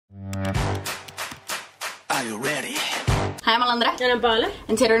Are you ready? Hi, I'm Alondra. And I'm Paola.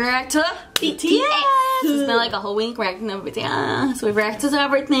 And today we're gonna react to BTS. It's been like a whole week reacting to BTS. So we've reacted to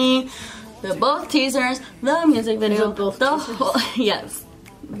everything. The both teasers, the music video, both the whole, yes.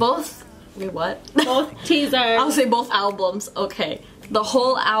 Both, wait, what? Both teasers. I'll say both albums, okay. The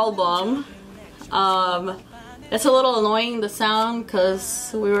whole album. It's a little annoying, the sound, because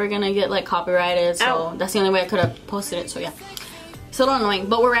we were gonna get like copyrighted, so that's the only way I could have posted it, so yeah. It's a little annoying,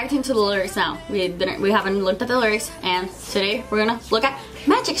 but we're reacting to the lyrics now. We haven't looked at the lyrics, and today we're gonna look at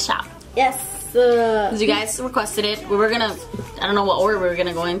Magic Shop. Yes. Because you guys requested it. We were gonna, I don't know what order we were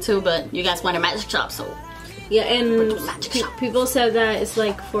gonna go into, but you guys wanted Magic Shop, so yeah, and people said that it's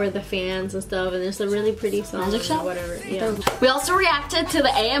like for the fans and stuff, and it's a really pretty song. Magic Shop? Whatever. Yeah. We also reacted to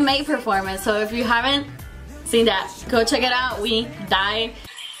the AMA performance, so if you haven't seen that, go check it out. We died.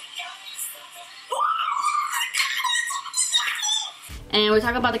 And we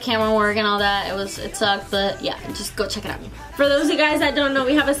talk about the camera work and all that. It sucked, but yeah, just go check it out. For those of you guys that don't know,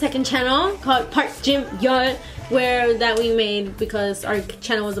 we have a second channel called Park Jim Yeon, that we made because our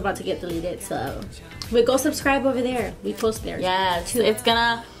channel was about to get deleted. So we go subscribe over there. We post there. Yeah, it's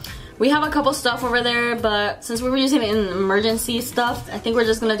gonna. We have a couple stuff over there, but since we were using it in emergency stuff, I think we're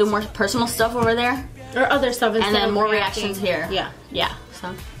just gonna do more personal stuff over there. Or other stuff instead, and then more reacting. reactions here. Yeah. Yeah.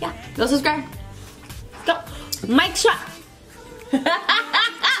 So yeah, go subscribe. Go. Mic shot.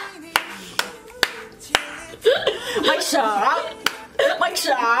 Mic shop. Mic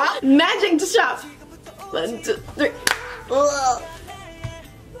shop. Magic shop. 1, 2, 3.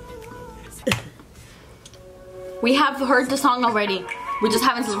 We have heard the song already. We just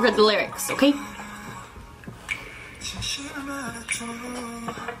haven't read the lyrics, okay?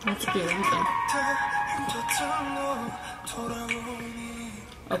 That's cute, okay.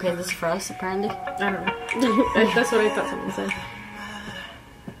 Okay, this is for us, apparently. I don't know. That's what I thought someone said.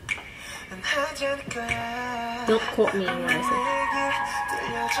 Don't quote me on what I said.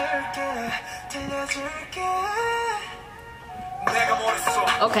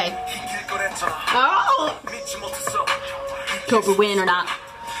 Okay. Oh! Hope we win or not.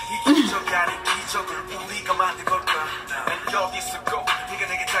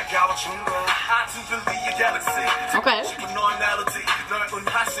 Okay.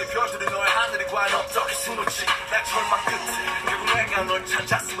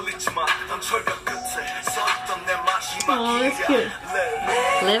 Oh, that's cute.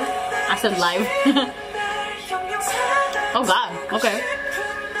 Live? I said live. Oh god, okay.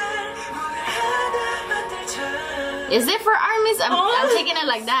 Is it for armies? I'm taking it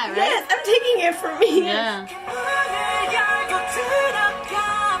like that, right? Yes, I'm taking it for me. Yeah.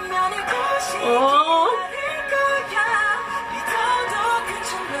 Oh.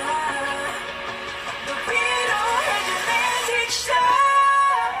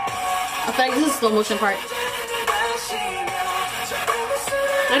 I feel like this is slow motion part.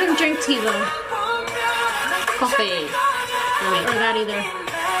 I don't drink tea though. Coffee. Or that either.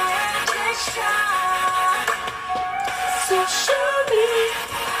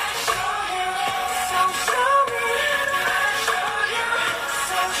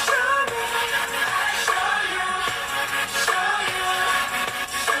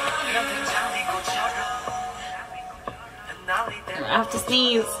 I have to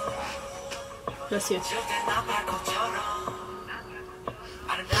sneeze. Bless you.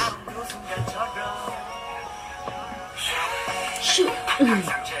 Shoot.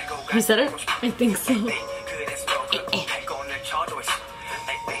 You said it? I think so.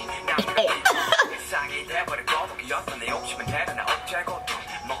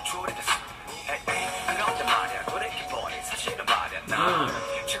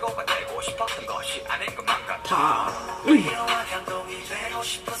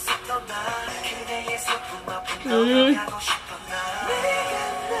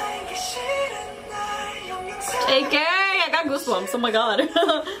 JK, I got goosebumps. Oh my god.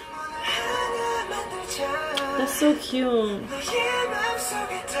 That's so cute.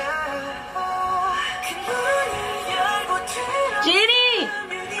 Genie!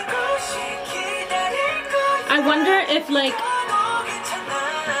 I wonder if like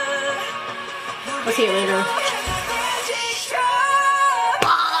I'll see it later.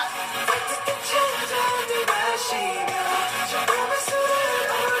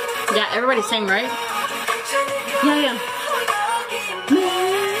 Yeah, everybody sang, right? Yeah.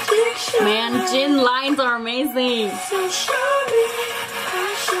 Man, Jin lines are amazing.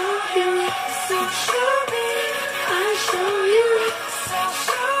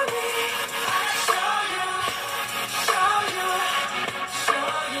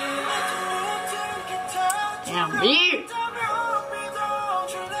 Damn, beat.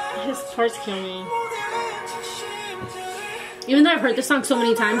 His parts kill me. Even though I've heard this song so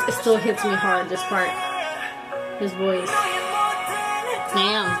many times, it still hits me hard, this part. His voice.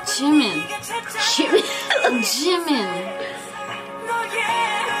 Damn, Jimin. Jimin.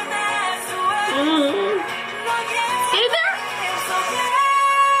 Get it there?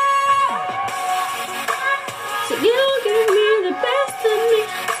 So you give me the best of me,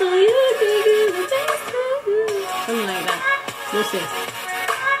 so you give me the best of me. Something like that. We'll see.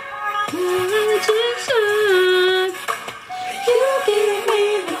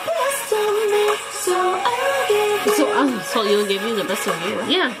 So you'll give you the best of you.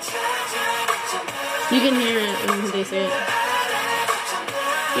 Yeah. You can hear it when they say it.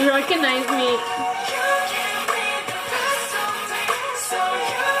 You recognize me.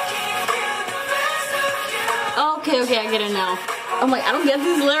 Okay, I get it now. I'm like, I don't get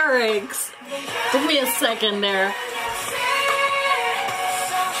these lyrics. Give me a second there.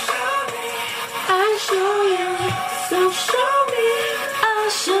 I'll show you, so show me. I'll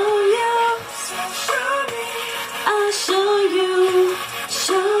show you. I'll show you.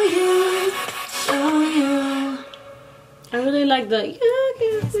 Show you. Show you. I really like the.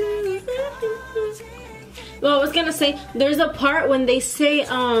 Well, I was gonna say, there's a part when they say,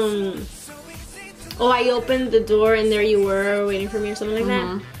 oh, I opened the door and there you were waiting for me or something like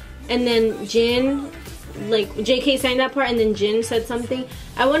that. And then Jin, like, JK sang that part and then Jin said something.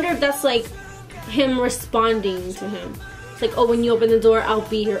 I wonder if that's like him responding to him. It's like, oh, when you open the door, I'll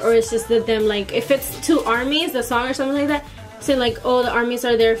be here. Or it's just that them, like, if it's two armies, the song or something like that, say like, oh, the armies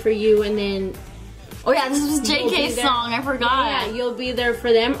are there for you, and then... Oh yeah, this was JK's song, I forgot. Yeah, you'll be there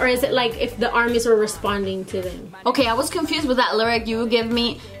for them. Or is it like if the armies are responding to them? Okay, I was confused with that lyric. You give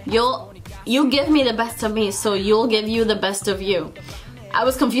me the best of me, so you'll give you the best of you. I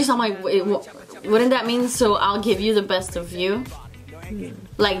was confused. I'm like, wait, wouldn't that mean so I'll give you the best of you?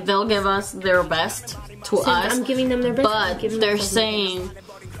 Like they'll give us their best to us. I'm giving them their best. But they're saying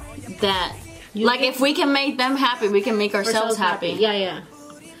that, like, if we can make them happy, we can make ourselves happy. Yeah.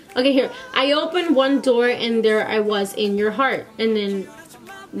 Okay, here. I opened one door and there I was in your heart. And then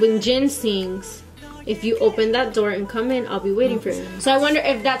when Jin sings, if you open that door and come in, I'll be waiting for you. So I wonder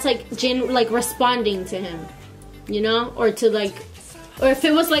if that's like Jin like responding to him, you know, or to like, or if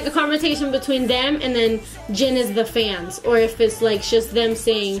it was like a conversation between them and then Jin is the fans, or if it's like just them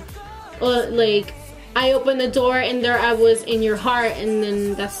saying, oh, like, I opened the door and there I was in your heart, and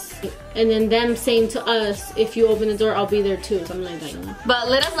then then them saying to us, if you open the door, I'll be there too, something like that, you know? But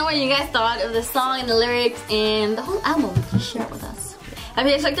let us know what you guys thought of the song and the lyrics and the whole album. Just share it with us. If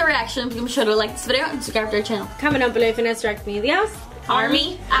you guys liked the reaction, be sure to like this video and subscribe to our channel. Comment down below if you want to direct me.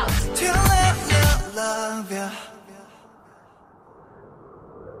 Army out.